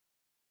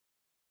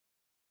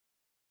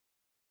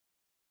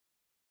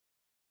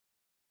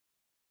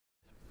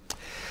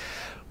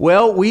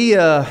Well,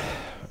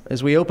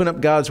 as we open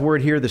up God's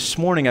Word here this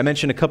morning, I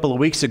mentioned a couple of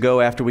weeks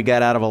ago after we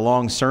got out of a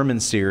long sermon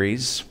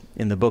series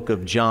in the book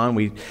of John,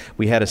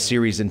 we had a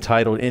series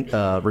entitled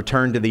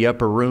Return to the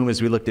Upper Room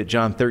as we looked at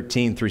John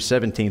 13 through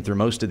 17 through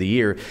most of the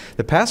year.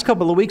 The past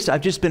couple of weeks, I've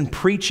just been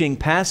preaching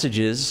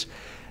passages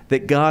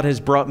that God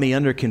has brought me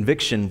under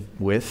conviction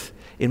with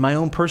in my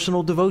own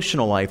personal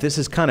devotional life. This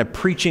is kind of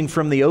preaching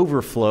from the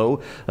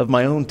overflow of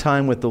my own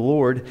time with the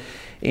Lord.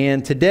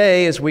 And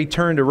today, as we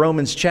turn to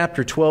Romans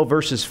chapter 12,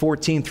 verses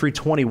 14 through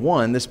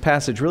 21, this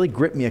passage really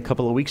gripped me a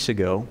couple of weeks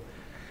ago.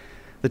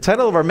 The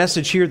title of our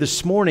message here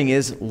this morning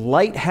is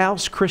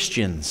Lighthouse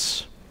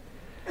Christians.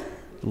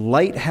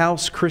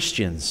 Lighthouse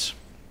Christians.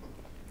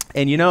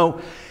 And you know,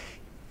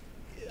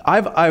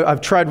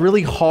 I've tried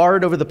really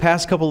hard over the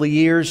past couple of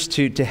years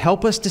to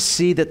help us to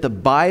see that the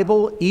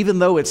Bible, even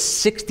though it's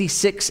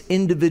 66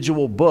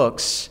 individual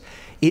books,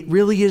 it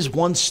really is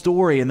one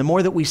story. And the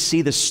more that we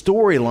see the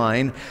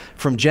storyline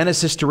from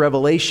Genesis to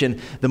Revelation,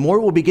 the more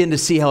we'll begin to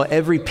see how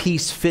every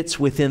piece fits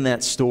within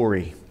that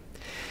story.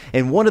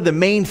 And one of the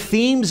main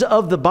themes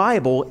of the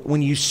Bible,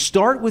 when you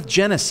start with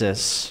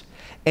Genesis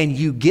and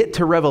you get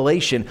to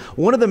Revelation,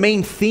 one of the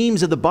main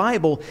themes of the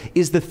Bible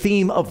is the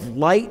theme of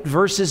light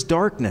versus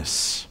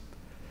darkness.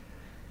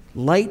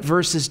 Light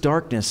versus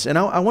darkness. And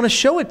I want to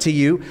show it to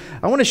you.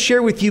 I want to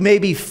share with you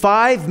maybe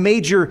 5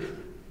 major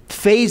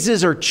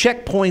phases or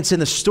checkpoints in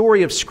the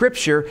story of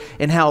Scripture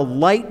and how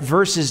light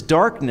versus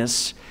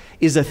darkness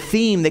is a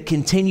theme that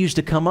continues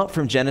to come up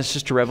from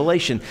Genesis to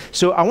Revelation.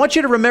 So I want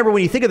you to remember,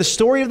 when you think of the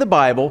story of the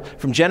Bible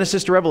from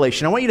Genesis to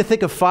Revelation, I want you to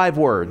think of 5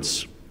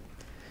 words.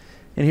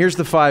 And here's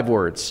the 5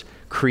 words: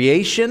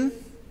 creation,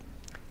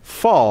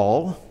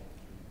 fall,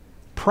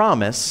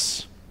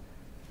 promise,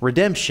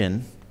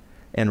 redemption,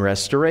 and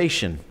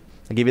restoration.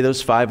 I'll give you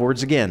those 5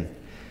 words again.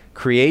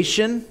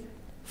 Creation,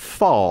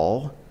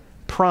 fall,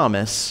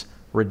 promise,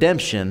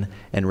 redemption,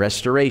 and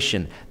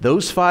restoration.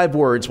 Those 5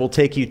 words will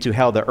take you to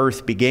how the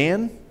earth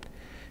began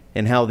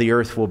and how the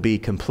earth will be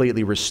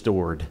completely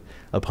restored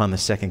upon the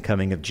second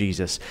coming of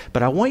Jesus.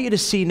 But I want you to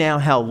see now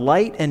how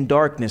light and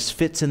darkness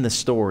fits in the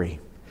story.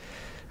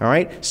 All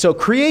right? So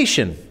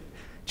creation.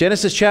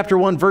 Genesis chapter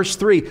 1, verse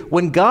 3.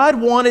 When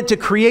God wanted to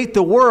create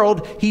the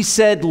world, He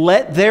said,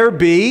 "Let there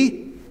be."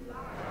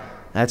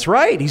 That's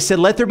right. He said,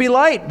 "Let there be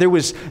light." There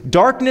was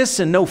darkness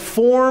and no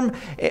form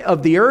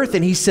of the earth,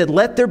 and He said,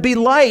 "Let there be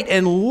light."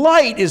 And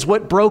light is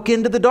what broke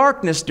into the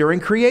darkness during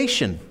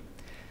creation.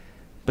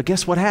 But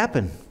guess what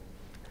happened?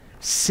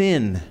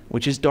 Sin,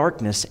 which is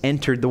darkness,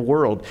 entered the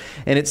world.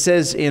 And it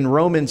says in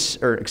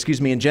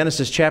in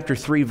Genesis chapter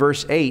 3,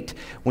 verse 8,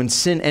 when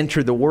sin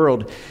entered the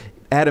world,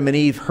 Adam and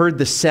Eve heard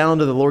the sound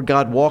of the Lord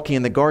God walking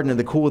in the garden in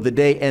the cool of the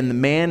day, and the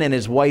man and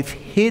his wife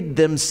hid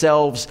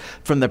themselves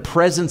from the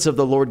presence of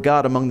the Lord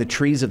God among the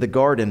trees of the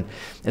garden.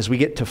 As we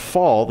get to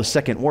fall, the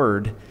second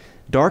word,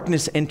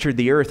 darkness entered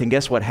the earth, and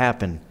guess what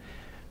happened?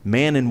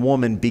 Man and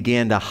woman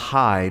began to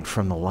hide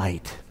from the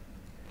light.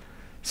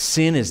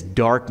 Sin is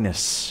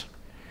darkness.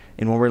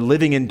 And when we're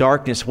living in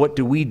darkness, what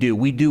do? We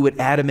do what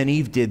Adam and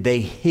Eve did.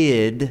 They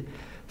hid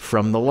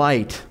from the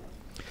light.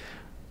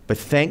 But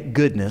thank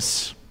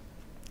goodness,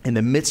 in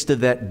the midst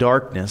of that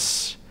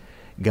darkness,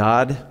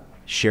 God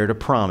shared a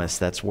promise.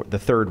 That's the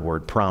third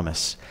word,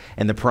 promise.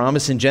 And the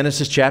promise in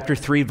Genesis chapter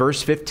 3,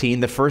 verse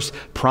 15, the first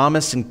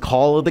promise and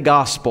call of the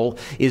gospel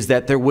is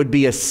that there would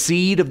be a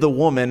seed of the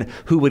woman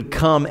who would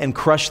come and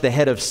crush the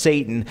head of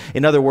Satan.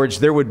 In other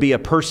words, there would be a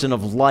person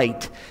of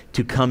light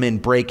to come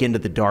and break into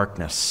the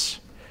darkness.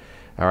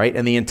 All right,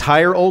 and the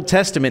entire Old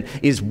Testament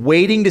is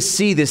waiting to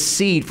see this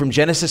seed from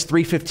Genesis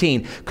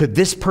 3:15. Could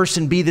this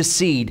person be the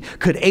seed?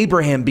 Could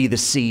Abraham be the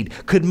seed?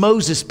 Could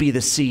Moses be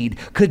the seed?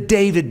 Could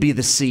David be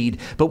the seed?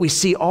 But we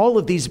see all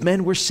of these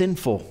men were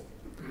sinful.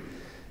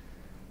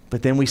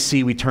 But then we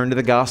turn to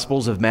the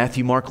Gospels of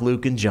Matthew, Mark,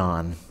 Luke, and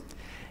John,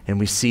 and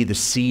we see the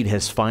seed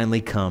has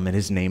finally come, and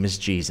His name is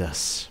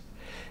Jesus.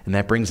 And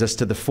that brings us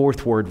to the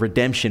fourth word,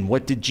 redemption.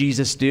 What did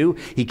Jesus do?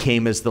 He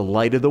came as the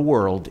light of the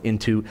world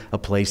into a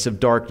place of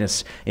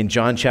darkness. In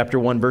John chapter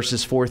 1,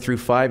 verses 4 through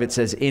 5, it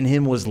says, "In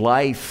Him was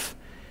life,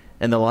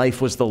 and the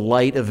life was the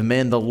light of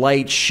men. The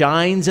light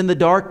shines in the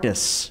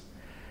darkness,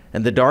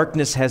 and the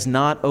darkness has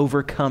not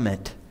overcome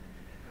it."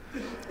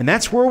 And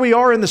that's where we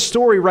are in the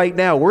story right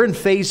now. We're in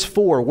phase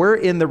 4. We're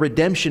in the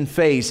redemption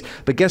phase.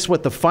 But guess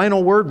what? The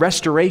final word,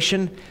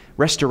 restoration,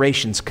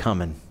 restoration's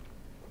coming.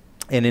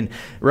 And in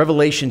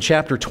Revelation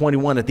chapter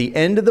 21, at the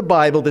end of the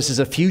Bible, this is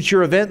a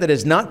future event that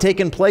has not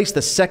taken place,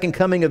 the second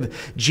coming of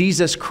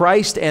Jesus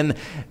Christ and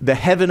the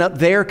heaven up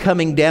there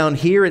coming down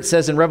here. It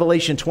says in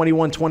Revelation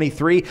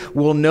 21:23,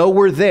 we'll know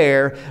we're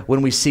there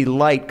when we see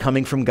light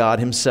coming from God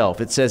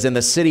Himself. It says, "And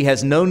the city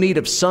has no need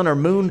of sun or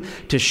moon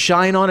to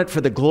shine on it,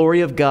 for the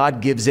glory of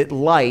God gives it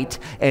light,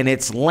 and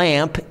its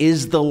lamp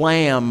is the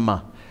Lamb,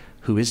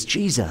 who is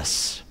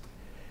Jesus."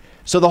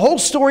 So the whole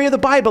story of the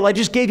Bible, I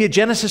just gave you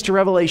Genesis to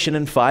Revelation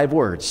in 5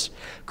 words.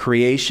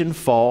 Creation,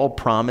 fall,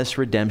 promise,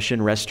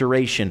 redemption,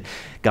 restoration.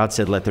 God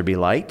said, "Let there be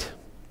light."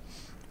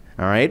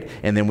 All right?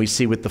 And then we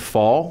see with the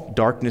fall,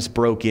 darkness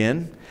broke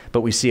in.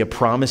 But we see a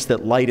promise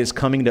that light is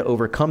coming to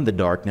overcome the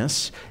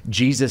darkness.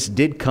 Jesus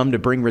did come to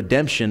bring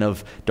redemption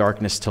of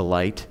darkness to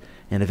light.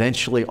 And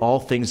eventually all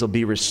things will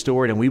be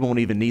restored, and we won't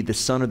even need the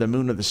sun or the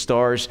moon or the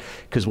stars,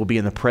 because we'll be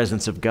in the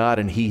presence of God,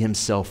 and He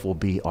Himself will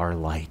be our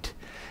light.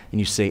 And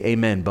you say,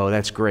 amen, Bo,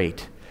 that's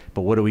great.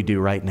 But what do we do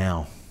right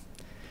now?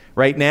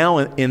 Right now,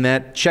 in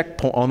that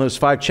checkpoint, on those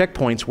 5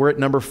 checkpoints, we're at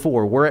number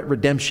 4. We're at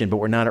redemption, but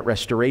we're not at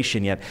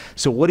restoration yet.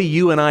 So what do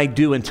you and I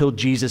do until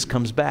Jesus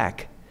comes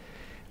back?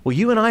 Well,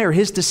 you and I are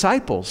His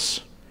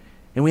disciples.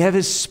 And we have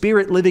His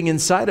Spirit living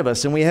inside of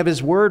us, and we have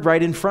His Word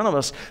right in front of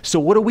us. So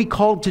what are we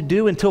called to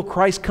do until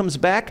Christ comes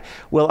back?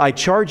 Well, I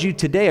charge you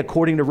today,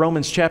 according to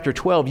Romans chapter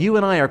 12, you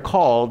and I are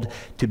called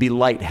to be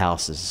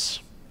lighthouses.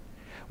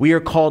 We are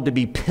called to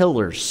be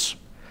pillars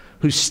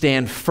who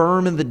stand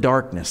firm in the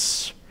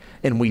darkness,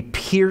 and we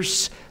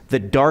pierce the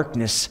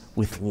darkness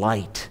with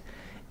light,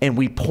 and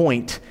we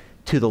point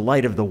to the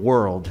light of the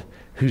world,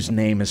 whose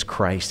name is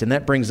Christ. And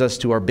that brings us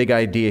to our big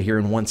idea here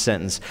in one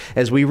sentence.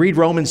 As we read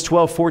Romans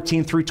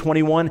 12:14 through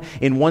 21,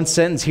 in one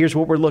sentence, here's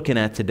what we're looking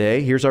at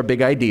today. Here's our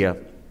big idea.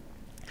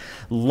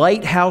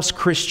 Lighthouse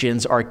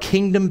Christians are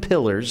kingdom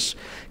pillars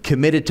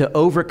committed to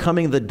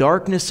overcoming the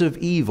darkness of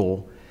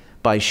evil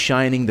by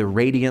shining the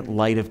radiant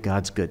light of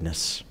God's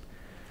goodness.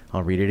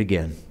 I'll read it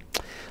again.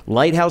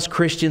 Lighthouse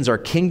Christians are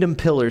kingdom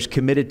pillars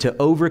committed to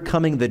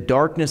overcoming the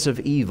darkness of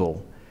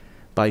evil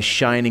by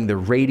shining the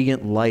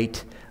radiant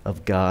light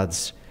of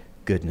God's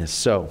goodness.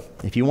 So,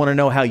 if you want to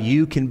know how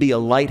you can be a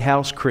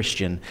lighthouse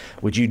Christian,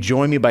 would you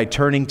join me by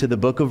turning to the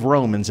book of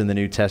Romans in the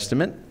New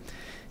Testament?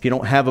 If you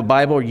don't have a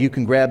Bible, you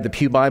can grab the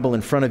Pew Bible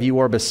in front of you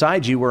or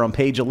beside you. We're on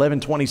page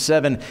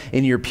 1127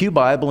 in your Pew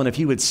Bible. And if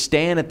you would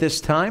stand at this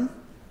time,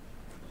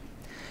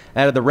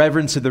 out of the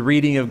reverence of the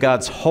reading of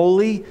God's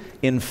holy,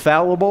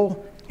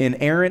 infallible,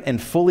 inerrant,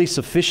 and fully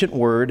sufficient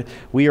word,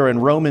 we are in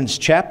Romans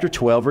chapter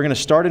 12. We're going to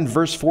start in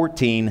verse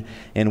 14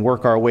 and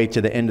work our way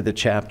to the end of the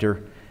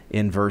chapter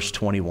in verse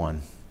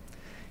 21.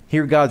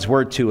 Hear God's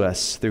word to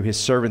us through His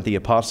servant, the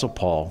Apostle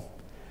Paul,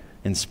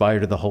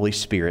 inspired of the Holy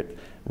Spirit,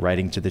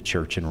 writing to the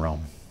church in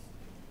Rome.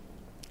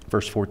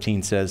 Verse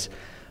 14 says,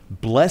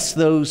 "Bless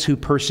those who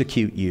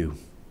persecute you.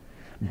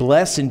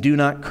 Bless and do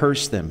not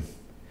curse them.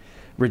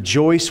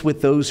 Rejoice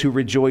with those who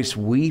rejoice.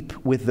 Weep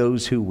with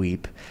those who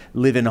weep.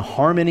 Live in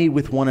harmony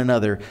with one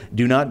another.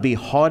 Do not be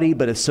haughty,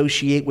 but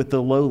associate with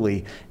the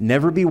lowly.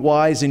 Never be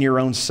wise in your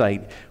own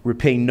sight.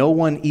 Repay no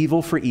one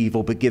evil for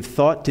evil, but give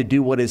thought to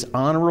do what is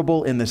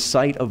honorable in the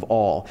sight of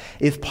all.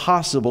 If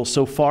possible,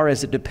 so far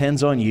as it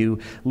depends on you,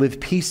 live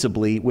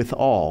peaceably with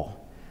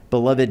all.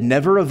 Beloved,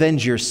 never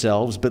avenge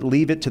yourselves, but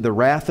leave it to the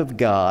wrath of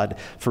God,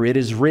 for it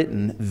is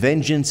written,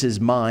 'Vengeance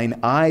is mine,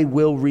 I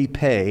will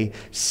repay,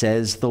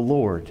 says the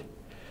Lord.'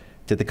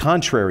 To the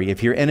contrary,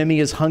 if your enemy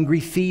is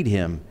hungry, feed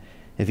him.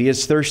 If he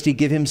is thirsty,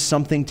 give him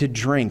something to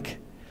drink.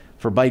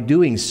 For by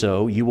doing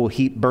so, you will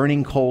heap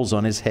burning coals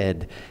on his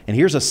head." And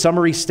here's a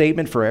summary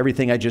statement for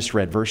everything I just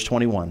read. Verse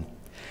 21.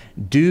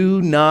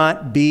 "Do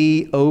not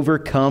be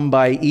overcome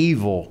by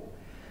evil,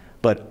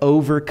 but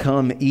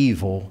overcome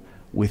evil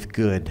with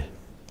good."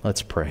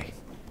 Let's pray.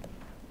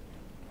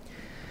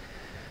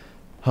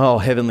 Oh,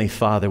 Heavenly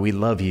Father, we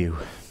love you.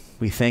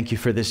 We thank you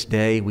for this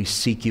day. We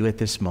seek you at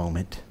this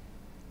moment.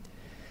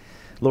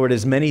 Lord,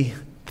 as many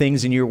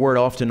things in your word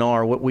often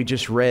are, what we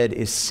just read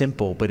is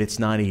simple, but it's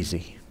not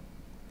easy.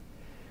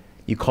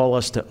 You call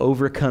us to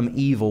overcome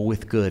evil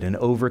with good and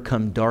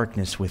overcome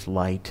darkness with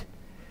light.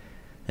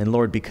 And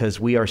Lord,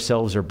 because we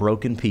ourselves are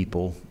broken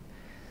people,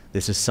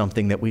 this is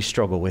something that we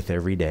struggle with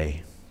every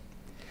day.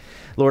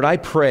 Lord, I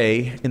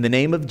pray in the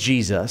name of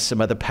Jesus and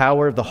by the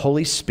power of the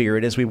Holy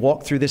Spirit as we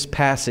walk through this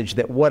passage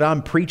that what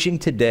I'm preaching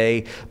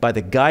today, by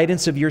the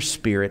guidance of your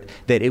Spirit,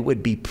 that it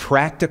would be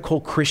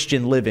practical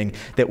Christian living,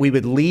 that we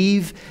would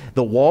leave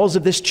the walls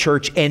of this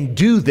church and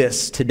do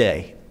this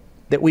today.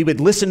 That we would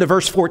listen to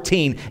verse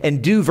 14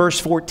 and do verse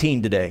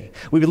 14 today.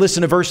 We would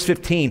listen to verse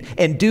 15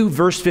 and do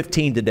verse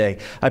 15 today.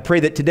 I pray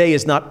that today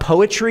is not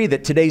poetry,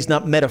 that today is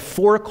not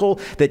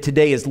metaphorical, that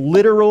today is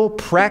literal,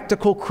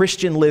 practical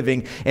Christian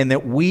living, and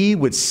that we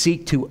would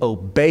seek to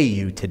obey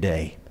you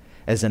today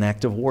as an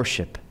act of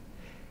worship.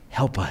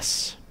 Help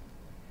us.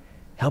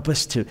 Help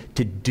us to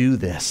do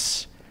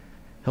this.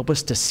 Help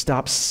us to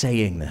stop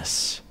saying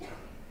this.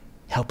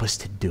 Help us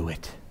to do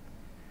it.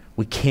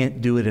 We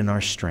can't do it in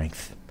our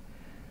strength,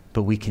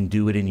 but we can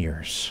do it in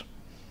yours.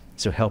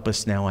 So help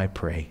us now, I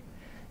pray.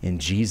 In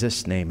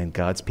Jesus' name, and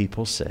God's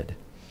people said,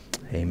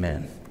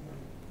 amen.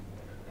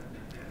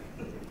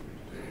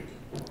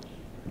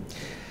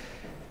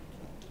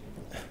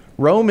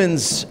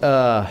 Romans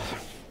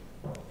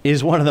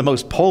is one of the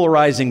most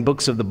polarizing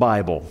books of the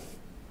Bible.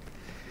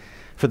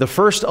 For the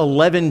first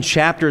 11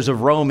 chapters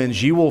of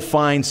Romans, you will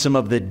find some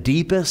of the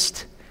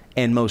deepest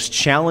and most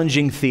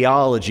challenging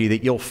theology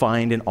that you'll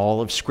find in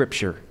all of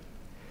Scripture.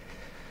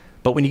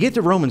 But when you get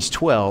to Romans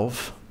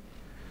 12,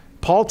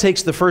 Paul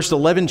takes the first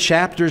 11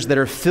 chapters that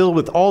are filled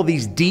with all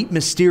these deep,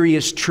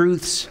 mysterious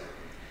truths,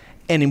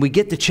 And then we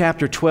get to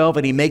chapter 12,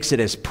 and he makes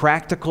it as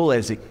practical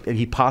as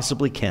he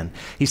possibly can.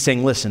 He's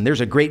saying, listen,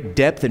 there's a great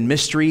depth and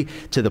mystery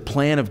to the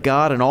plan of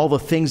God and all the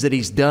things that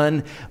he's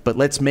done, but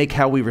let's make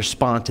how we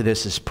respond to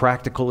this as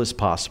practical as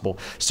possible.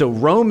 So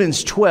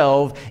Romans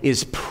 12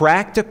 is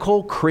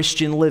practical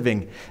Christian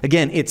living.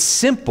 Again, it's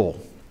simple,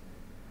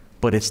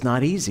 but it's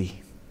not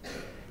easy.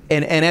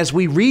 And as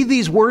we read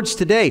these words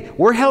today,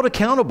 we're held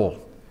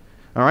accountable.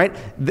 All right?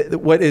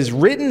 What is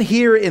written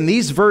here in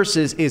these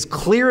verses is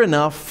clear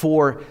enough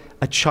for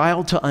a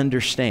child to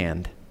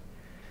understand.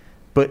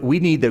 But we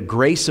need the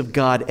grace of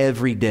God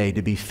every day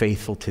to be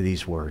faithful to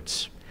these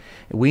words.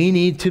 We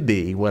need to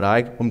be what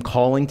I am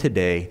calling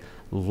today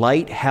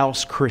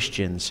lighthouse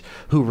Christians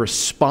who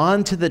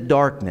respond to the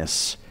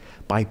darkness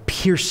by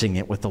piercing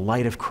it with the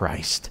light of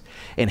Christ.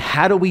 And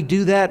how do we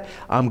do that?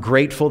 I'm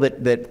grateful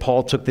that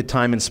Paul took the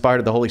time, inspired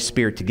of the Holy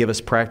Spirit, to give us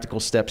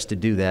practical steps to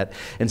do that.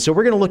 And so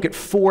we're going to look at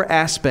 4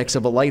 aspects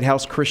of a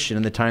lighthouse Christian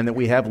in the time that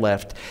we have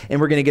left, and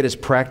we're going to get as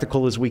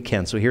practical as we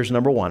can. So here's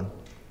number 1.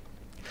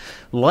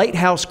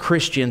 Lighthouse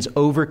Christians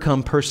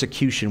overcome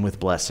persecution with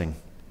blessing.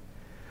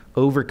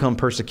 Overcome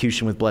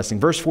persecution with blessing.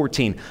 Verse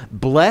 14,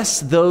 bless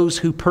those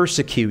who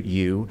persecute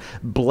you,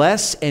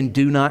 bless and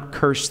do not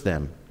curse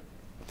them.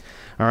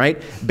 All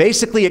right?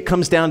 Basically, it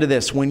comes down to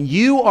this. When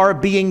you are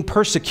being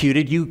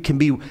persecuted, you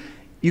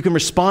can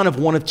respond of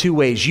one of 2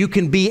 ways. You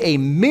can be a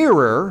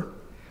mirror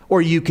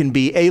or you can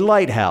be a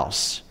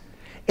lighthouse.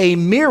 A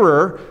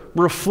mirror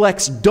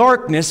reflects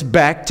darkness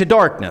back to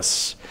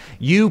darkness.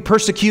 You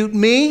persecute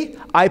me,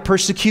 I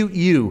persecute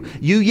you.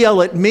 You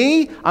yell at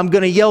me, I'm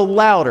going to yell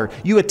louder.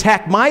 You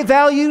attack my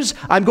values,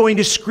 I'm going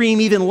to scream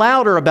even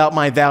louder about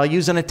my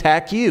values and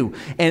attack you.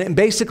 And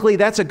basically,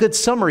 that's a good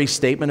summary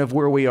statement of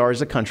where we are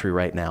as a country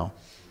right now.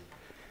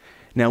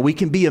 Now, we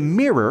can be a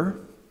mirror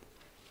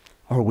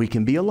or we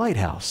can be a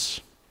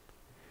lighthouse.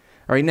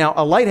 All right, now,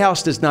 a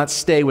lighthouse does not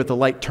stay with the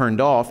light turned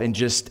off and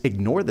just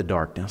ignore the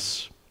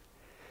darkness.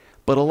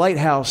 But a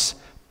lighthouse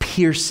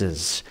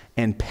pierces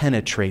and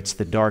penetrates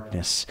the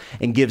darkness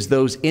and gives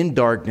those in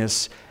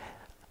darkness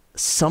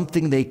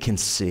something they can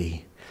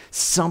see,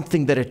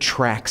 something that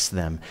attracts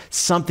them,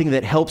 something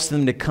that helps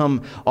them to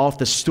come off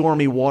the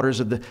stormy waters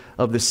of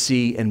the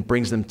sea and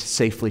brings them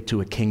safely to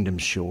a kingdom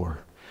shore.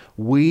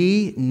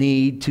 We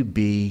need to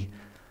be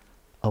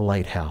a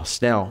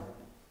lighthouse. Now,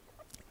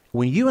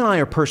 when you and I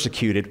are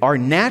persecuted, our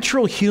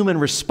natural human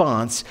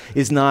response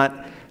is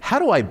not, how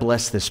do I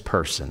bless this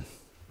person?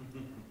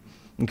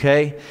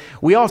 Okay?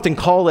 We often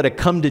call it a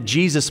come to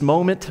Jesus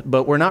moment,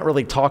 but we're not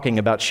really talking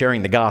about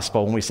sharing the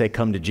gospel when we say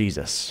come to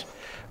Jesus.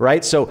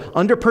 Right? So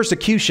under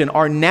persecution,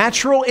 our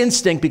natural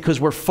instinct, because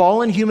we're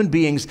fallen human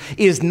beings,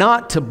 is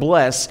not to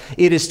bless.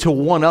 It is to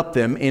one-up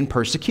them in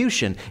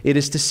persecution. It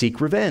is to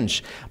seek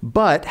revenge.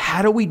 But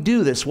how do we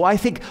do this? Well, I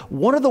think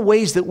one of the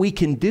ways that we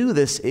can do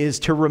this is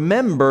to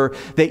remember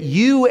that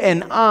you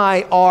and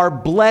I are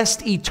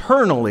blessed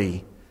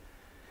eternally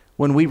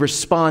when we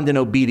respond in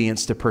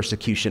obedience to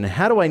persecution. And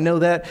how do I know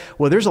that?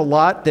 Well, there's a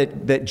lot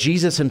that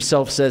Jesus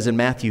himself says in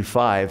Matthew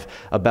 5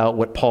 about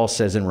what Paul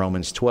says in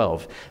Romans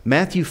 12.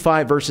 Matthew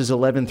 5, verses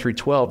 11 through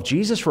 12,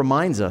 Jesus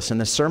reminds us in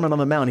the Sermon on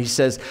the Mount, he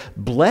says,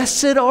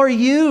 blessed are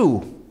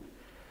you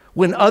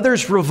when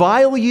others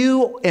revile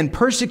you and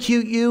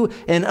persecute you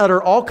and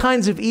utter all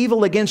kinds of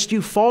evil against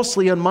you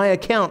falsely on my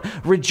account.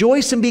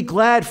 Rejoice and be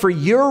glad, for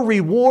your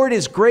reward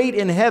is great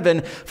in heaven,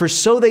 for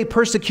so they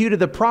persecuted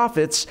the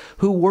prophets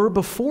who were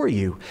before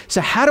you. So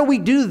how do we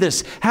do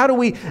this? How do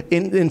we,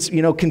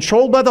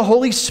 controlled by the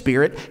Holy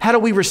Spirit, how do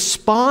we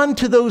respond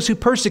to those who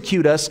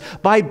persecute us?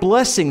 By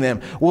blessing them.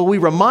 Well, we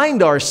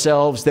remind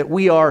ourselves that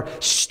we are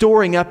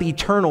storing up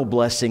eternal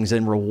blessings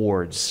and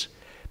rewards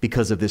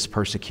because of this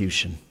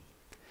persecution.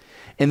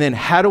 And then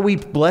how do we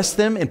bless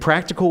them in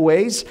practical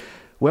ways?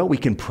 Well, we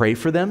can pray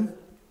for them,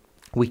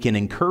 we can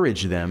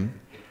encourage them,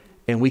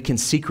 and we can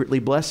secretly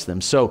bless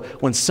them. So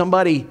when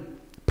somebody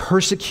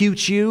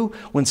persecutes you,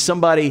 when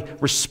somebody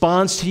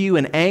responds to you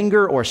in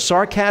anger or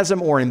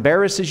sarcasm or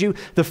embarrasses you,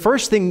 the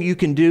first thing you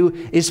can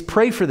do is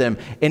pray for them.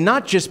 And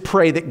not just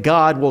pray that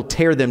God will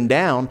tear them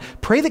down,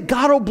 pray that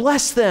God will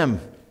bless them.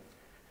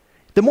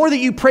 The more that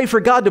you pray for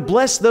God to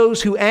bless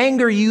those who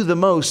anger you the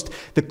most,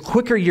 the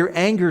quicker your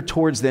anger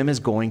towards them is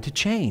going to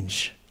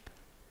change.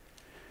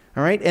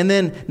 All right? And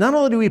then not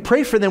only do we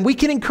pray for them, we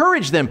can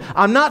encourage them.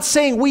 I'm not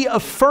saying we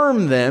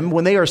affirm them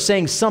when they are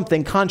saying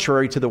something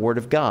contrary to the Word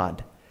of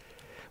God.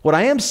 What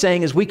I am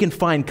saying is we can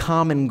find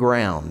common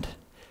ground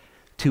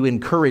to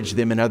encourage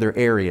them in other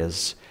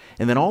areas.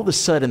 And then all of a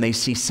sudden they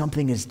see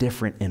something is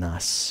different in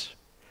us.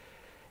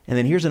 And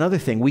then here's another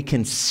thing. We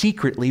can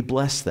secretly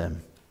bless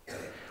them.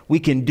 We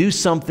can do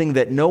something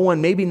that no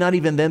one, maybe not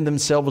even them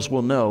themselves,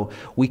 will know.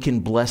 We can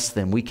bless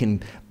them. We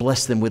can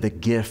bless them with a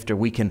gift, or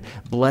we can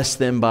bless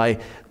them by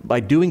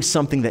doing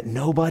something that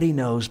nobody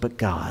knows but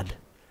God.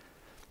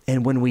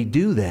 And when we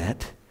do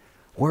that,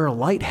 we're a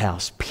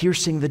lighthouse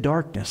piercing the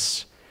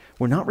darkness.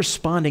 We're not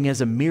responding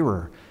as a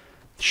mirror,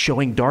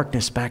 showing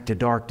darkness back to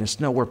darkness.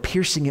 No, we're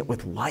piercing it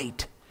with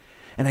light.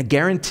 And I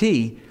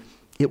guarantee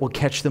it will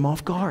catch them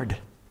off guard.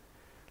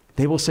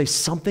 They will say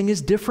something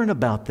is different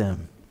about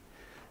them.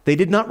 They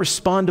did not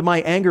respond to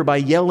my anger by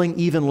yelling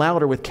even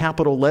louder with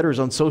capital letters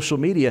on social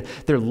media.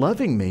 They're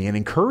loving me and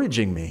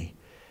encouraging me.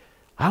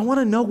 I want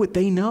to know what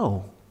they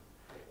know.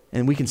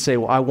 And we can say,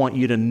 well, I want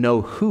you to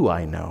know who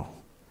I know.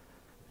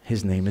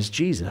 His name is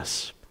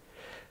Jesus.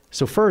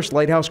 So first,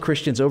 Lighthouse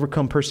Christians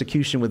overcome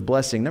persecution with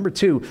blessing. Number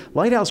two,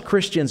 Lighthouse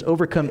Christians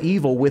overcome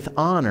evil with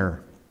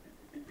honor.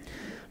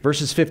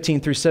 Verses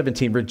 15 through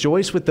 17,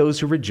 rejoice with those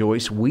who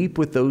rejoice, weep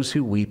with those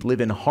who weep, live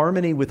in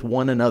harmony with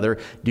one another.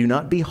 Do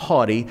not be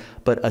haughty,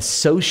 but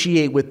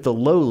associate with the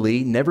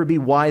lowly. Never be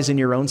wise in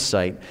your own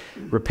sight.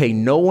 Repay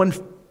no one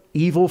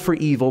evil for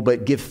evil,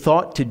 but give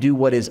thought to do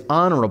what is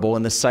honorable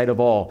in the sight of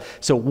all.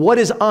 So what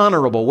is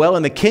honorable? Well,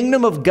 in the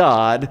kingdom of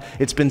God,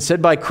 it's been said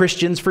by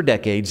Christians for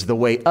decades, the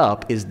way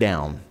up is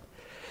down.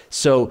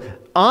 So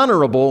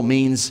honorable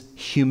means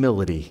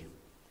humility.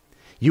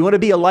 You want to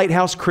be a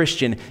Lighthouse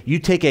Christian, you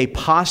take a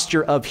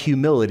posture of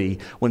humility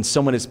when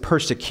someone is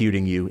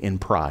persecuting you in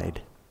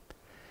pride.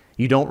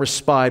 You don't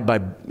respond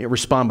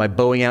by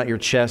bowing out your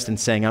chest and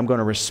saying, I'm going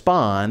to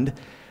respond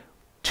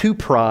to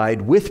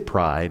pride with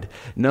pride.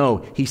 No,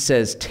 he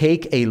says,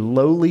 take a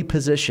lowly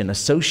position,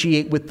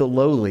 associate with the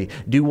lowly,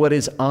 do what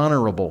is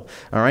honorable.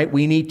 All right,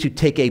 we need to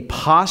take a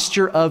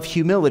posture of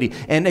humility.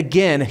 And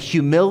again,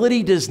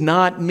 humility does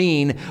not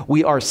mean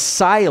we are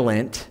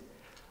silent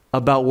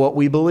about what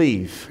we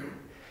believe.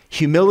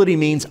 Humility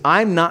means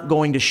I'm not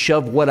going to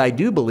shove what I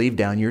do believe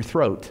down your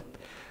throat.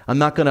 I'm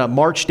not going to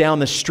march down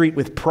the street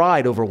with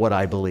pride over what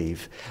I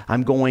believe.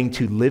 I'm going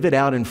to live it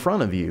out in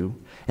front of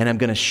you, and I'm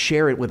going to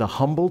share it with a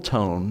humble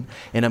tone,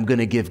 and I'm going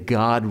to give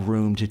God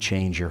room to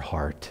change your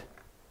heart.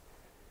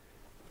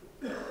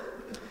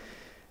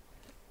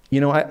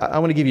 You know, I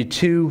want to give you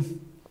two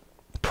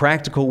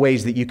practical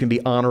ways that you can be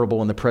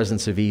honorable in the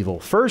presence of evil.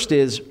 First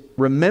is,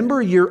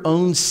 remember your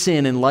own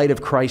sin in light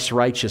of Christ's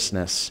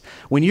righteousness.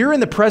 When you're in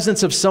the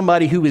presence of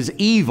somebody who is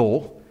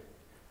evil,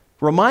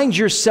 remind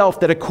yourself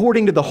that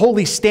according to the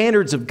holy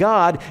standards of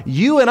God,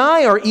 you and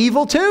I are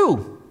evil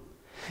too.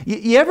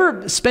 You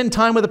ever spend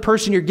time with a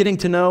person you're getting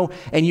to know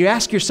and you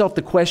ask yourself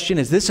the question,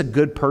 is this a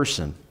good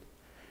person?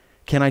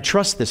 Can I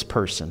trust this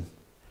person?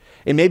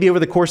 And maybe over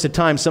the course of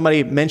time,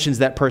 somebody mentions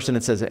that person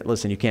and says, hey,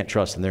 listen, you can't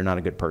trust them. They're not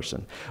a good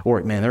person.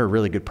 Or, man, they're a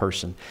really good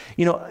person.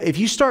 You know, if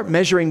you start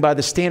measuring by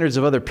the standards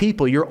of other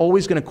people, you're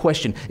always going to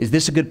question, is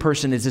this a good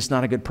person? Is this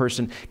not a good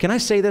person? Can I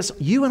say this?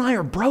 You and I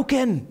are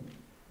broken.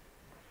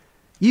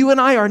 You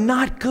and I are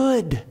not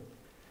good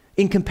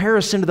in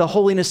comparison to the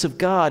holiness of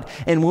God.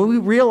 And when we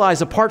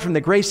realize apart from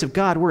the grace of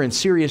God, we're in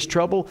serious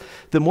trouble,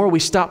 the more we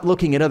stop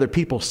looking at other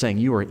people saying,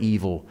 you are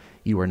evil,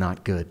 you are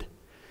not good.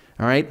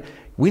 All right?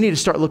 We need to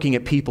start looking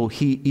at people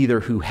either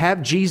who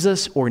have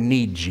Jesus or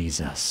need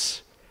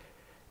Jesus.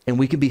 And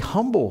we can be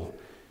humble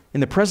in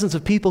the presence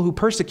of people who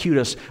persecute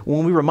us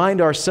when we remind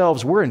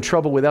ourselves we're in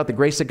trouble without the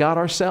grace of God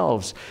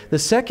ourselves. The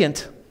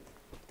second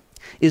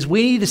is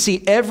we need to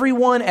see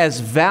everyone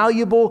as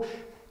valuable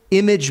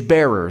image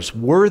bearers,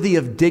 worthy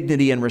of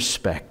dignity and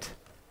respect.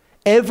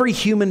 Every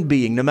human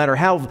being, no matter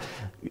how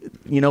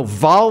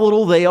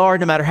volatile they are,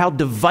 no matter how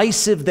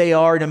divisive they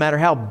are, no matter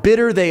how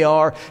bitter they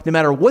are, no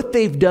matter what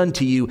they've done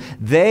to you,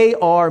 they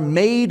are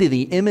made in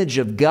the image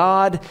of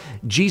God.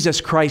 Jesus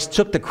Christ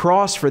took the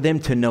cross for them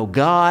to know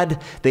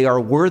God. They are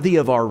worthy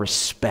of our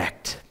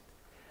respect.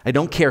 I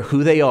don't care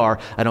who they are.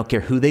 I don't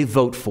care who they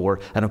vote for.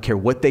 I don't care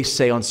what they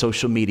say on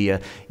social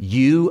media.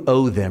 You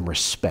owe them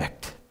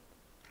respect.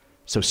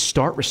 So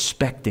start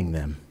respecting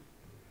them.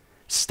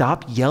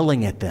 Stop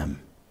yelling at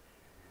them.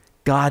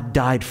 God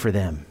died for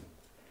them.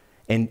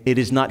 And it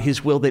is not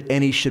his will that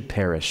any should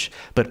perish,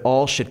 but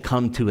all should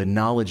come to a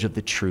knowledge of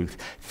the truth.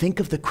 Think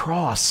of the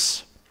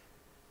cross.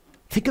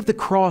 Think of the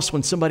cross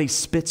when somebody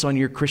spits on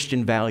your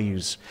Christian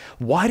values.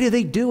 Why do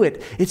they do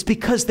it? It's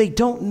because they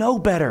don't know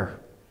better.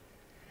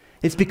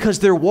 It's because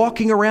they're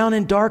walking around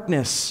in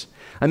darkness.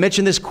 I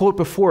mentioned this quote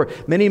before.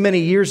 Many,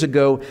 many years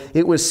ago,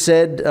 it was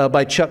said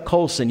by Chuck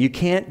Colson, you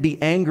can't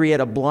be angry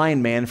at a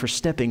blind man for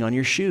stepping on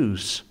your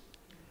shoes.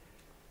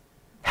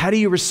 How do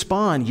you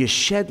respond? You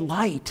shed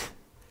light.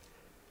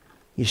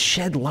 You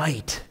shed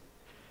light.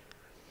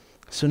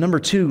 So number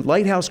two,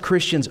 Lighthouse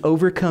Christians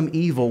overcome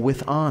evil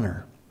with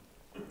honor.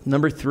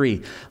 Number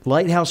three,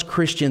 Lighthouse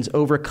Christians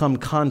overcome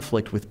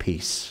conflict with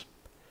peace.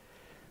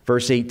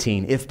 Verse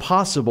 18, if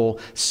possible,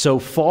 so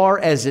far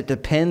as it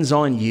depends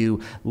on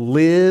you,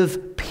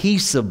 live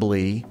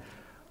peaceably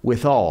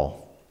with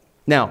all.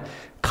 Now,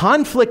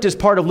 conflict is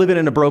part of living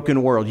in a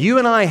broken world. You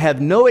and I have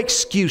no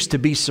excuse to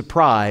be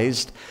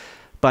surprised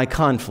by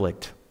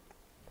conflict.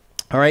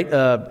 All right,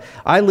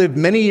 I lived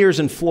many years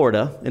in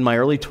Florida in my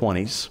early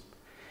 20s,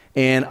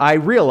 and I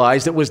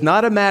realized it was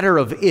not a matter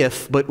of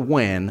if, but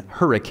when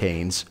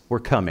hurricanes were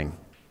coming.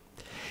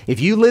 If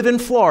you live in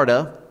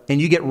Florida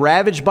and you get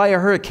ravaged by a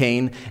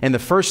hurricane, and the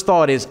first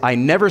thought is, I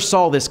never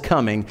saw this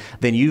coming,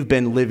 then you've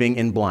been living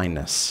in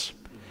blindness.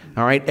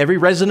 All right, every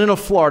resident of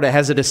Florida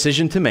has a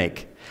decision to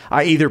make.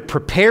 I either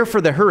prepare for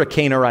the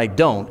hurricane or I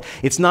don't.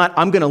 It's not,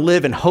 I'm going to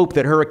live and hope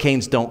that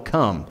hurricanes don't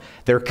come.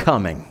 They're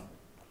coming.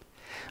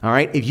 All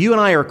right? If you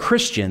and I are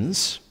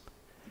Christians,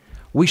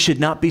 we should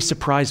not be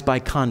surprised by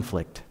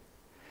conflict.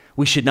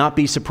 We should not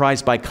be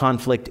surprised by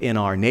conflict in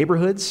our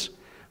neighborhoods.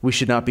 We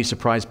should not be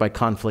surprised by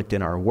conflict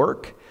in our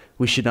work.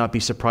 We should not be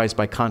surprised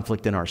by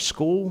conflict in our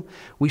school.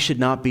 We should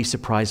not be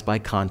surprised by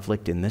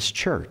conflict in this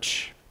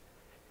church.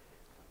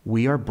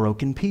 We are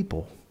broken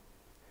people.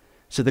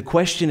 So the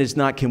question is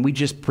not, can we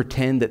just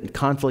pretend that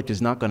conflict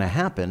is not going to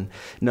happen?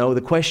 No,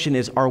 the question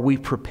is, are we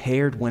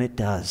prepared when it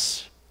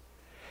does?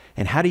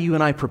 And how do you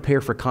and I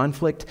prepare for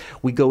conflict?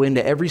 We go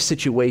into every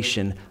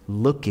situation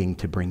looking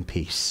to bring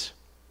peace.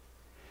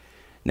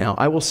 Now,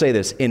 I will say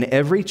this, in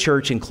every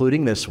church,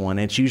 including this one,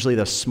 it's usually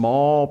the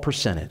small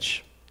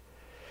percentage,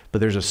 but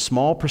there's a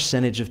small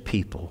percentage of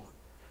people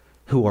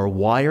who are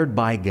wired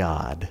by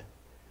God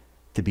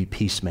to be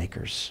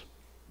peacemakers.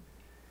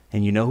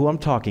 And you know who I'm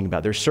talking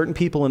about. There's certain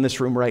people in this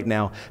room right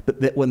now,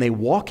 but that when they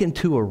walk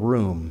into a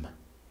room,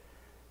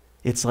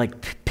 it's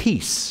like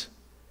peace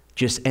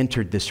just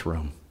entered this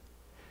room.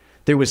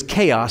 There was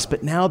chaos,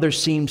 but now there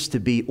seems to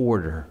be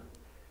order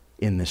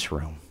in this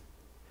room.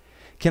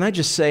 Can I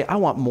just say, I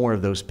want more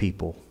of those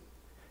people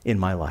in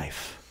my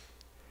life.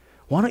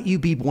 Why don't you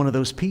be one of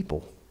those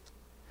people?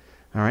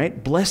 All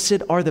right?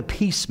 Blessed are the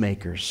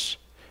peacemakers,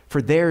 for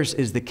theirs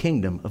is the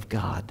kingdom of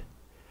God.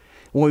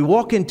 When we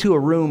walk into a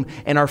room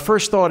and our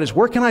first thought is,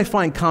 where can I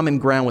find common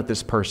ground with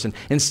this person?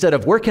 Instead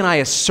of, where can I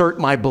assert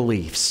my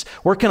beliefs?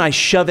 Where can I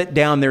shove it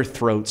down their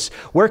throats?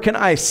 Where can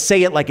I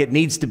say it like it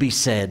needs to be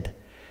said?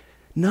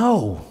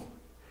 No.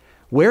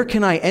 Where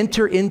can I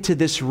enter into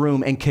this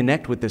room and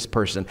connect with this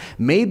person?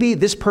 Maybe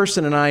this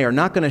person and I are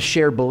not going to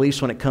share beliefs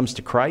when it comes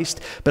to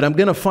Christ, but I'm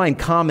going to find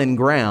common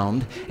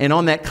ground, and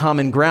on that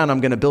common ground,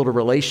 I'm going to build a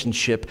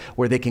relationship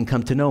where they can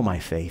come to know my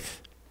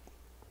faith.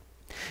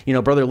 You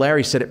know, Brother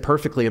Larry said it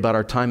perfectly about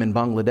our time in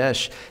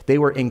Bangladesh. They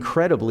were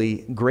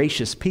incredibly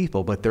gracious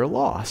people, but they're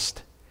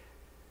lost.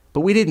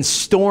 But we didn't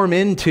storm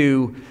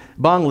into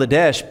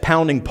Bangladesh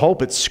pounding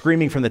pulpits,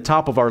 screaming from the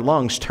top of our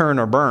lungs, turn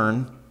or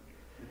burn.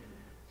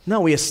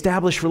 No, we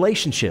established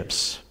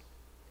relationships.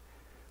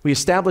 We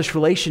established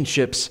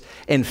relationships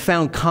and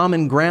found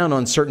common ground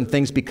on certain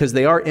things because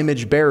they are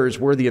image bearers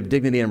worthy of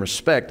dignity and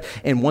respect.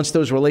 And once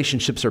those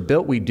relationships are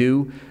built, we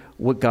do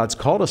what God's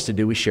called us to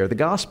do. We share the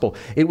gospel.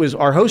 It was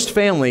our host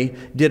family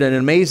did an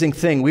amazing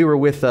thing. We were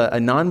with a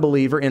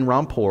non-believer in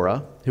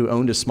Rampura who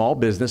owned a small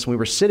business. We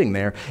were sitting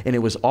there, and it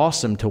was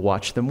awesome to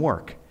watch them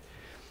work.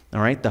 All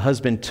right, the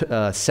husband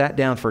sat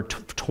down for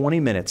 20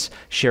 minutes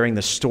sharing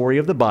the story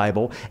of the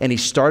Bible, and he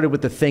started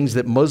with the things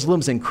that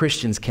Muslims and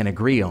Christians can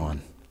agree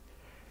on.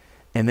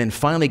 And then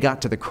finally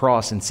got to the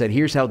cross and said,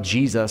 here's how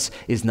Jesus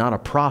is not a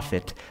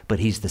prophet, but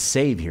he's the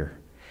Savior.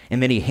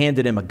 And then he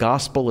handed him a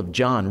Gospel of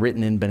John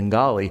written in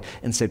Bengali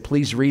and said,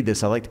 please read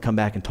this. I'd like to come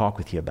back and talk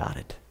with you about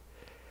it.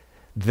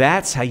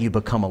 That's how you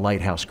become a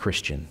Lighthouse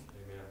Christian.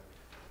 Amen.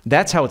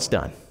 That's how it's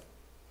done.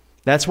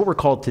 That's what we're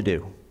called to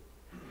do.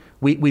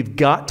 We've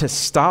got to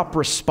stop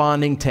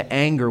responding to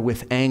anger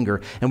with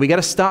anger, and we got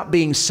to stop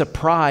being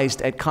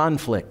surprised at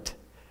conflict.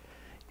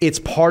 It's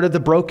part of the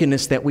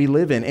brokenness that we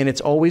live in, and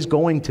it's always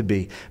going to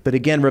be. But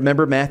again,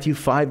 remember Matthew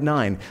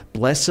 5:9.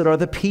 Blessed are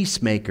the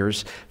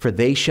peacemakers, for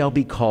they shall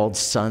be called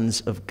sons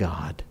of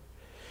God.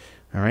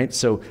 All right,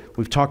 so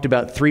we've talked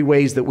about 3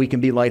 ways that we can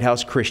be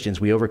Lighthouse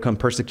Christians. We overcome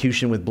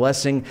persecution with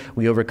blessing.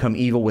 We overcome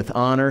evil with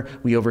honor.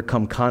 We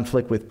overcome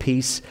conflict with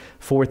peace.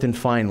 4th and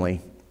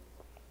finally,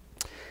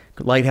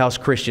 Lighthouse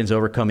Christians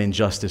overcome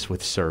injustice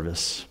with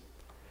service.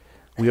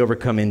 We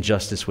overcome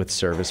injustice with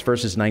service.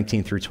 Verses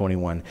 19 through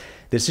 21.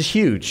 This is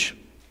huge.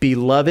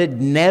 Beloved,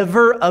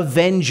 never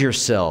avenge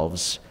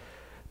yourselves,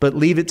 but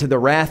leave it to the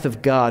wrath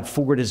of God,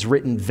 for it is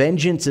written,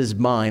 vengeance is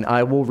mine,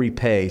 I will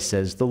repay,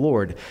 says the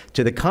Lord.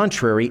 To the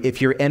contrary, if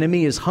your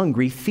enemy is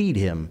hungry, feed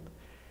him.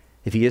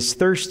 If he is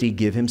thirsty,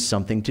 give him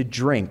something to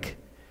drink,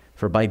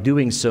 for by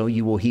doing so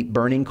you will heap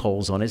burning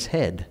coals on his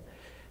head.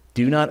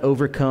 Do not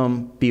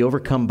be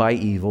overcome by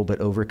evil, but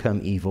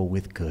overcome evil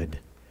with good.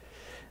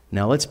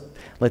 Now let's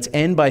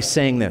end by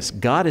saying this.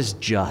 God is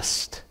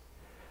just,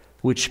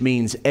 which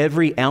means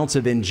every ounce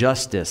of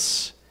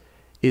injustice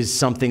is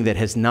something that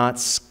has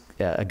not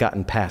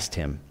gotten past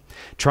him.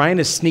 Trying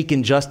to sneak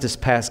injustice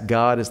past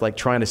God is like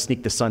trying to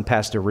sneak the sun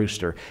past a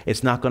rooster.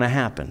 It's not going to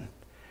happen.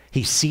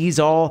 He sees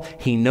all,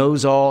 he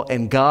knows all,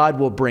 and God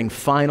will bring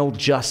final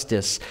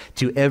justice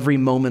to every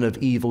moment of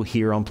evil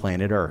here on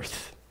planet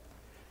Earth.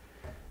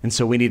 And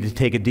so we need to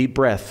take a deep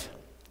breath.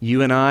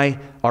 You and I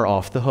are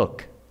off the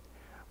hook.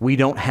 We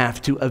don't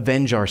have to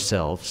avenge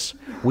ourselves.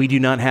 We do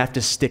not have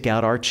to stick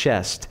out our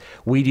chest.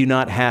 We do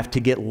not have to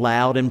get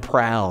loud and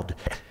proud.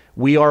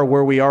 We are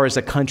where we are as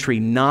a country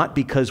not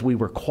because we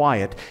were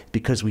quiet,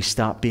 because we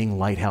stopped being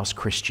Lighthouse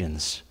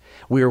Christians.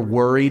 We are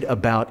worried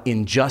about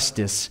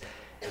injustice.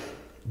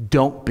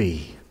 Don't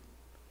be.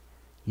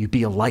 You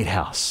be a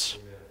lighthouse.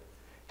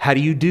 How do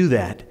you do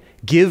that?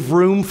 Give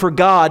room for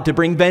God to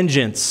bring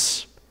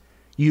vengeance.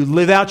 You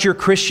live out your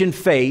Christian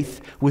faith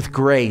with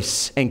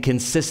grace and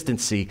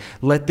consistency.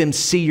 Let them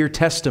see your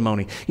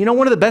testimony. You know,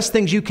 one of the best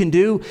things you can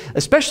do,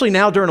 especially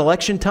now during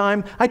election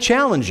time, I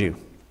challenge you.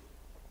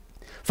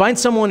 Find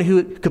someone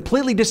who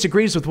completely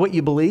disagrees with what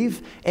you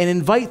believe and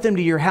invite them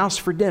to your house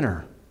for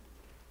dinner.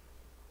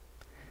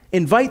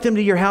 Invite them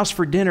to your house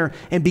for dinner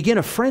and begin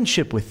a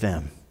friendship with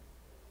them.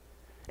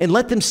 And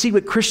let them see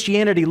what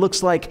Christianity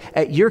looks like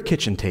at your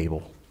kitchen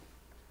table.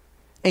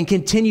 And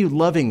continue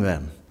loving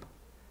them.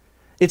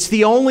 It's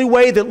the only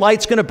way that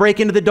light's going to break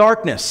into the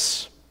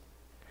darkness.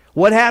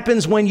 What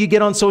happens when you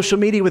get on social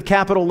media with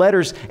capital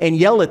letters and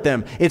yell at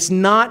them? It's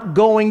not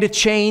going to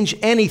change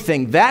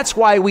anything. That's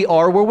why we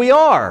are where we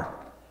are.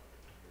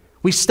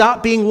 We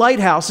stopped being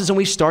lighthouses and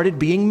we started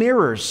being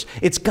mirrors.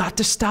 It's got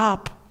to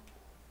stop.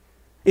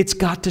 It's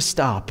got to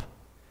stop.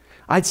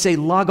 I'd say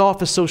log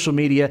off of social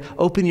media,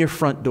 open your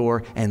front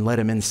door, and let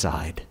them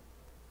inside.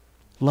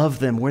 Love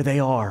them where they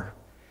are.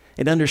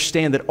 And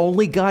understand that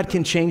only God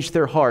can change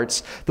their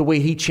hearts the way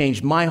He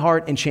changed my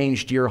heart and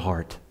changed your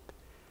heart.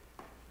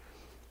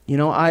 You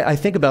know, I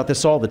think about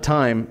this all the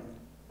time.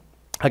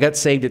 I got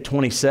saved at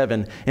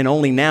 27, and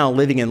only now,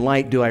 living in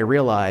light, do I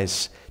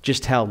realize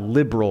just how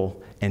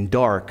liberal and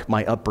dark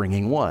my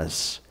upbringing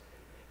was.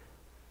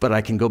 But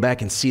I can go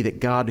back and see that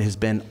God has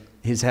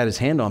had His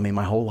hand on me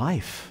my whole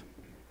life.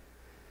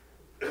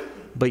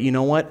 But you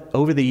know what?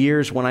 Over the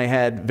years, when I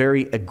had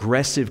very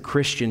aggressive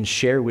Christians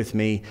share with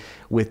me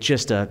with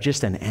just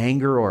an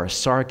anger or a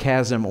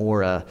sarcasm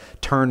or a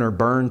turn or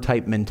burn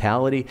type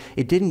mentality,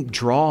 it didn't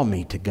draw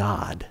me to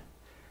God.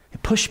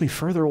 It pushed me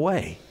further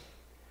away.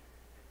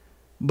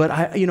 But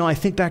I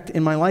think back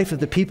in my life of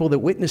the people that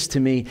witnessed to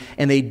me,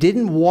 and they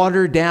didn't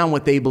water down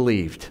what they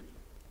believed,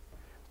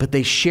 but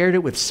they shared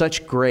it with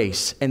such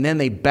grace, and then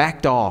they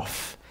backed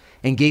off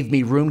and gave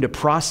me room to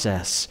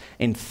process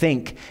and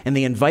think, and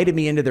they invited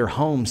me into their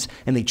homes,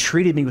 and they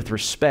treated me with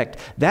respect.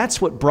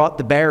 That's what brought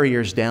the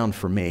barriers down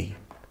for me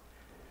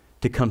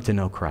to come to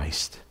know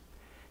Christ.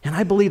 And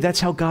I believe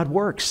that's how God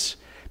works,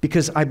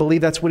 because I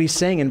believe that's what He's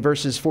saying in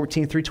verses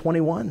 14 through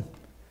 21.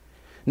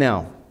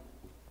 Now,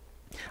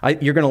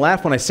 you're going to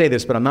laugh when I say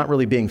this, but I'm not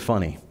really being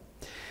funny.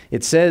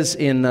 It says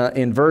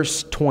in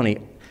verse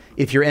 20,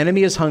 if your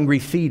enemy is hungry,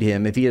 feed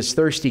him. If he is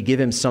thirsty, give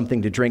him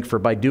something to drink, for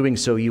by doing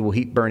so, you will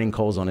heap burning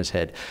coals on his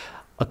head.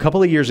 A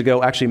couple of years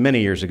ago, actually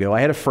many years ago, I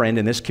had a friend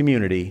in this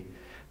community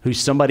who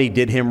somebody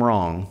did him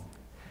wrong.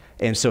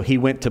 And so he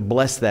went to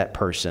bless that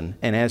person.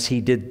 And as he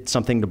did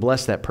something to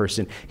bless that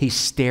person, he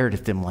stared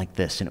at them like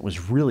this. And it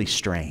was really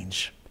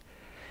strange.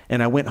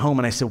 And I went home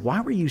and I said,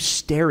 why were you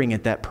staring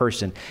at that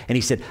person? And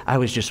he said, I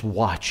was just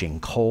watching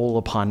coal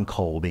upon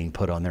coal being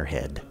put on their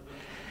head.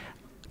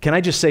 Can I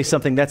just say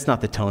something? That's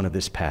not the tone of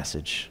this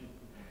passage.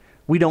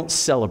 We don't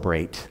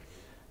celebrate,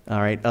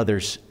 all right,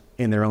 others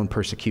in their own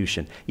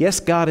persecution. Yes,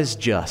 God is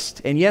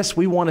just. And yes,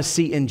 we want to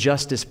see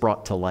injustice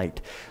brought to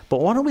light. But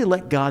why don't we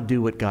let God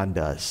do what God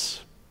does?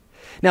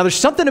 Now, there's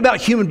something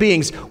about human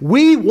beings.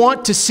 We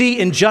want to see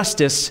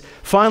injustice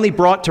finally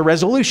brought to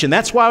resolution.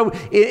 That's why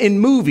in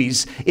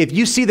movies, if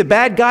you see the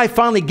bad guy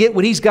finally get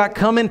what he's got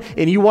coming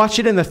and you watch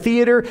it in the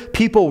theater,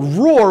 people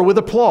roar with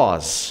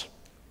applause.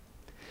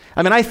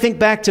 I mean, I think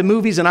back to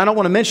movies, and I don't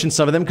want to mention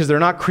some of them because they're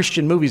not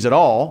Christian movies at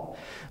all.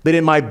 But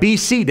in my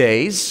BC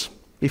days,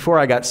 before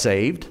I got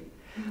saved,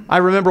 I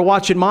remember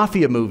watching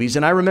mafia movies,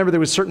 and I remember there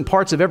was certain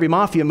parts of every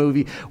mafia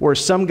movie where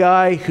some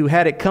guy who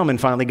had it coming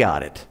finally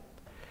got it.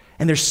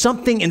 And there's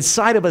something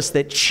inside of us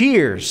that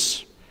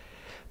cheers.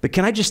 But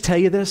can I just tell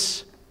you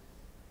this?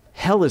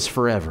 Hell is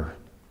forever.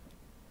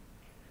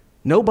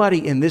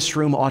 Nobody in this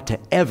room ought to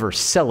ever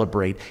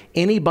celebrate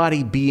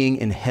anybody being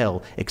in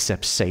hell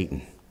except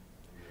Satan.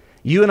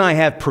 You and I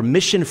have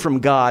permission from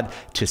God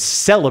to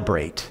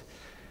celebrate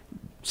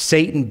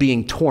Satan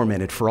being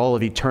tormented for all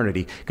of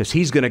eternity, because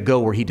he's going to go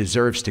where he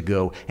deserves to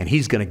go, and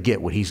he's going to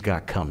get what he's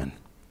got coming.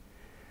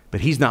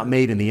 But he's not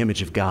made in the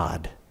image of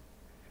God.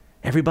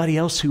 Everybody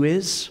else who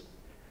is,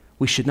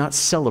 we should not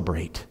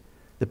celebrate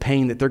the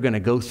pain that they're going to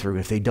go through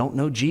if they don't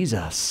know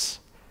Jesus.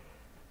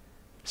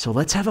 So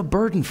let's have a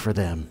burden for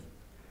them.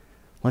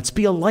 Let's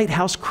be a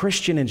lighthouse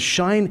Christian and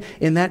shine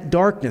in that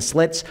darkness.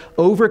 Let's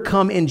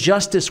overcome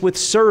injustice with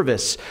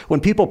service.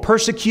 When people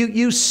persecute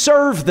you,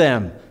 serve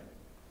them.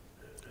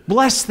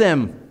 Bless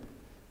them.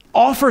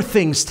 Offer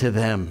things to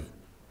them.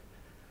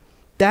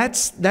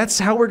 That's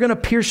how we're going to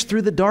pierce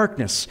through the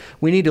darkness.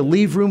 We need to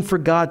leave room for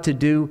God to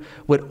do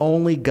what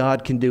only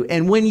God can do.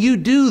 And when you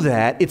do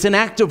that, it's an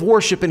act of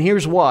worship, and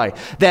here's why.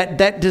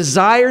 That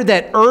desire,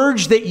 that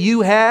urge that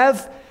you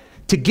have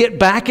to get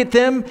back at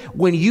them,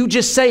 when you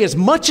just say, as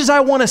much as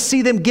I want to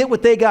see them get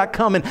what they got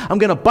coming, I'm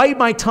going to bite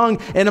my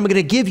tongue and I'm going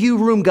to give you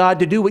room, God,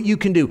 to do what you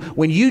can do.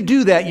 When you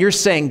do that, you're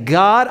saying,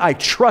 God, I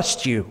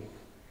trust you.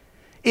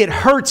 It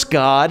hurts,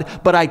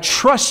 God, but I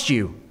trust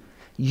you.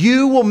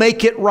 You will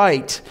make it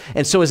right.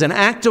 And so as an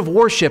act of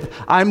worship,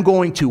 I'm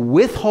going to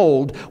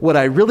withhold what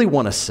I really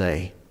want to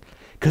say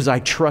because I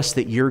trust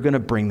that you're going to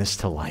bring this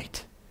to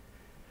light.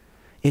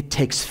 It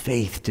takes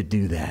faith to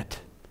do that.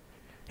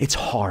 It's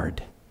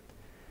hard.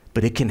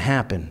 But it can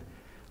happen.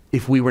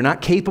 If we were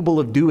not capable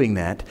of doing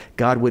that,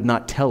 God would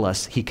not tell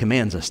us. He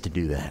commands us to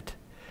do that.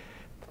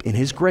 In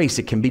His grace,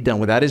 it can be done.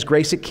 Without His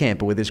grace, it can't,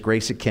 but with His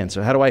grace, it can.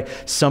 So how do I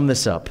sum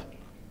this up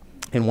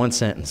in one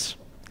sentence?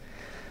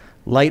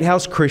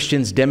 Lighthouse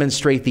Christians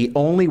demonstrate the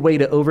only way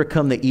to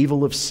overcome the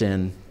evil of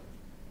sin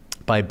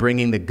by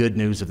bringing the good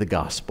news of the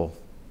gospel.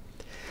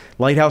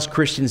 Lighthouse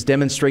Christians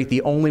demonstrate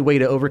the only way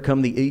to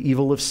overcome the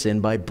evil of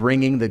sin by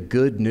bringing the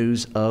good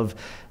news of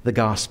the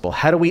gospel.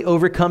 How do we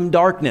overcome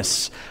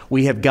darkness?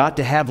 We have got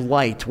to have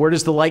light. Where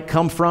does the light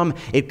come from?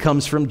 It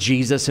comes from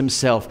Jesus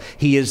himself.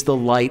 He is the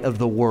light of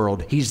the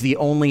world. He's the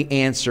only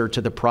answer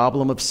to the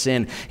problem of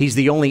sin. He's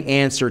the only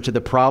answer to the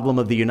problem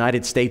of the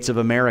United States of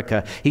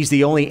America. He's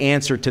the only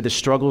answer to the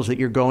struggles that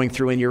you're going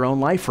through in your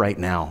own life right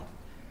now.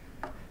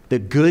 The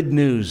good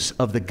news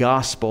of the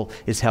gospel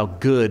is how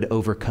good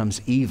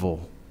overcomes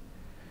evil.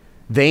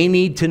 They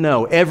need to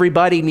know.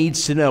 Everybody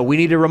needs to know. We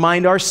need to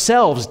remind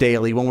ourselves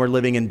daily when we're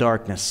living in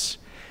darkness.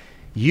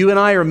 You and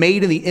I are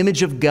made in the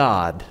image of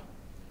God,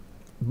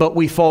 but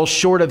we fall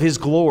short of his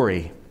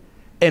glory,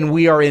 and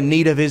we are in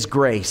need of his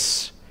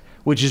grace,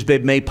 which has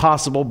been made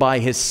possible by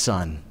his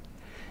Son.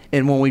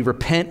 And when we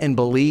repent and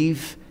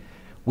believe,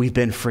 we've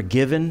been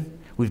forgiven,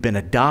 we've been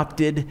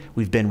adopted,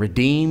 we've been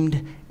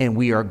redeemed, and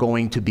we are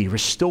going to be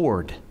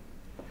restored.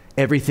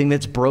 Everything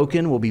that's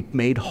broken will be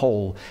made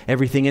whole.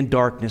 Everything in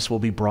darkness will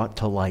be brought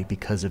to light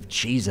because of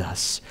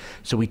Jesus.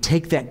 So we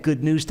take that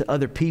good news to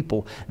other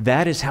people.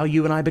 That is how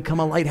you and I become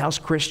a Lighthouse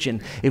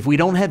Christian. If we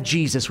don't have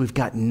Jesus, we've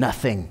got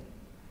nothing.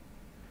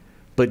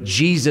 But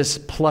Jesus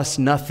plus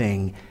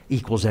nothing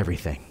equals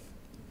everything.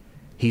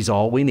 He's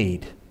all we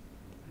need.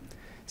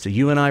 So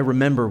you and I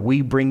remember,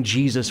 we bring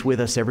Jesus with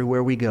us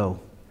everywhere we go.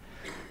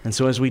 And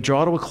so as we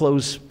draw to a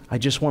close, I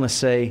just want to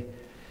say,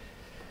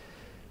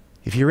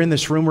 if you're in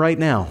this room right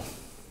now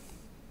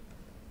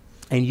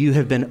and you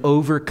have been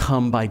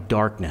overcome by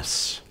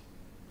darkness,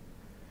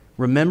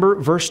 remember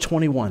verse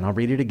 21. I'll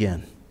read it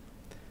again.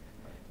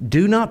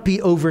 Do not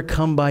be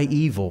overcome by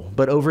evil,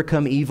 but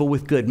overcome evil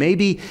with good.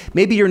 Maybe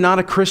you're not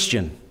a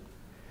Christian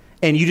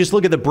and you just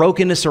look at the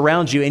brokenness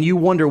around you and you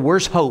wonder,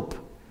 where's hope?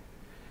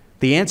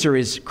 The answer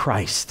is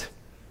Christ.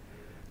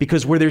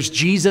 Because where there's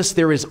Jesus,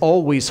 there is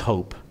always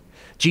hope.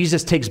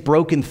 Jesus takes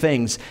broken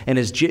things, and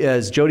as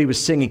Jody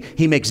was singing,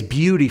 he makes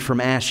beauty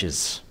from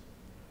ashes.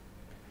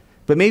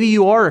 But maybe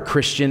you are a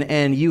Christian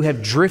and you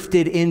have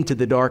drifted into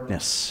the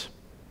darkness.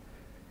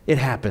 It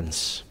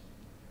happens.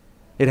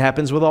 It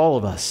happens with all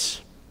of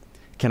us.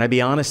 Can I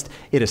be honest?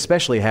 It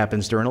especially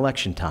happens during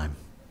election time.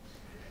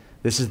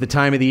 This is the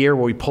time of the year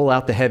where we pull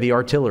out the heavy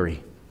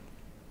artillery.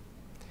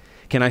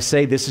 Can I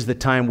say this is the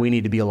time we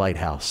need to be a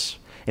lighthouse?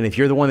 And if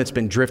you're the one that's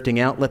been drifting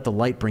out, let the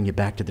light bring you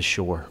back to the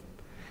shore.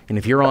 And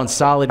if you're on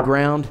solid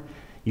ground,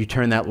 you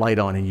turn that light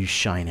on and you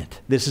shine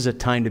it. This is a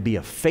time to be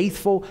a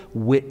faithful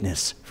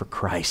witness for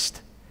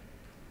Christ.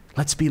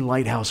 Let's be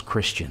Lighthouse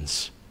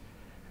Christians.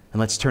 And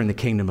let's turn the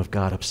kingdom of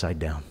God upside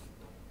down.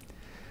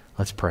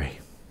 Let's pray.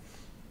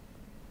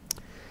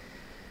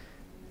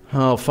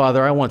 Oh,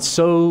 Father, I want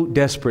so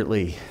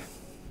desperately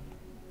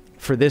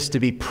for this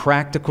to be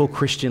practical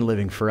Christian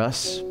living for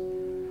us.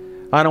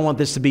 I don't want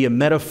this to be a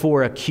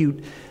metaphor, a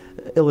cute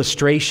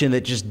illustration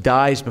that just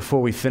dies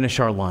before we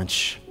finish our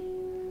lunch.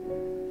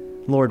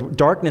 Lord,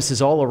 darkness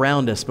is all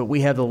around us, but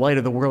we have the light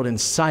of the world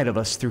inside of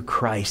us through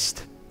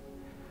Christ.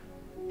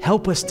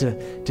 Help us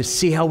to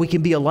see how we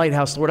can be a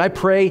lighthouse. Lord, I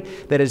pray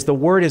that as the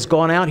word has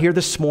gone out here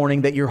this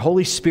morning, that your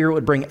Holy Spirit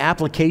would bring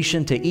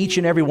application to each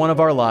and every one of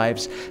our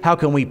lives. How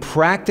can we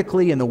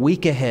practically in the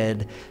week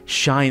ahead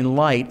shine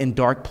light in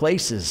dark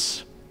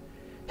places?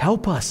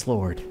 Help us,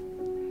 Lord.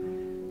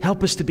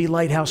 Help us to be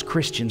Lighthouse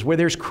Christians. Where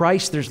there's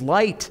Christ, there's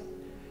light.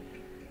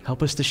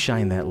 Help us to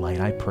shine that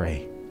light, I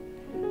pray.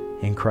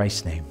 In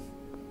Christ's name,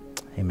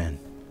 amen.